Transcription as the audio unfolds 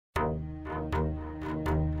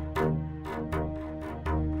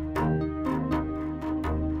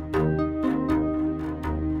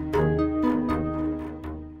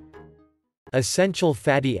Essential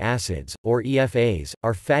fatty acids, or EFAs,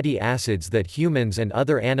 are fatty acids that humans and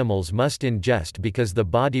other animals must ingest because the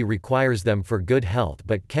body requires them for good health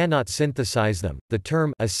but cannot synthesize them. The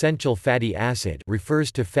term essential fatty acid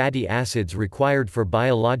refers to fatty acids required for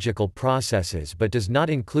biological processes but does not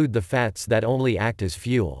include the fats that only act as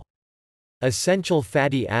fuel. Essential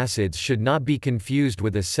fatty acids should not be confused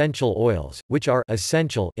with essential oils, which are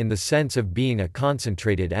essential in the sense of being a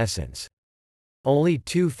concentrated essence. Only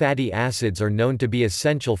two fatty acids are known to be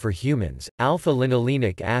essential for humans,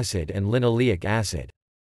 alpha-linolenic acid and linoleic acid.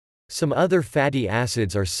 Some other fatty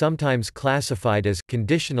acids are sometimes classified as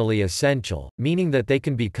conditionally essential, meaning that they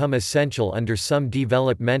can become essential under some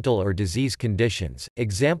developmental or disease conditions.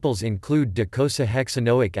 Examples include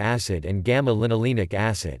docosahexaenoic acid and gamma-linolenic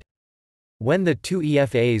acid. When the two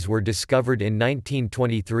EFAs were discovered in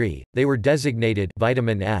 1923, they were designated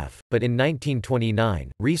vitamin F, but in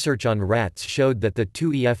 1929, research on rats showed that the two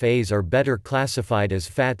EFAs are better classified as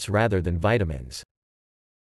fats rather than vitamins.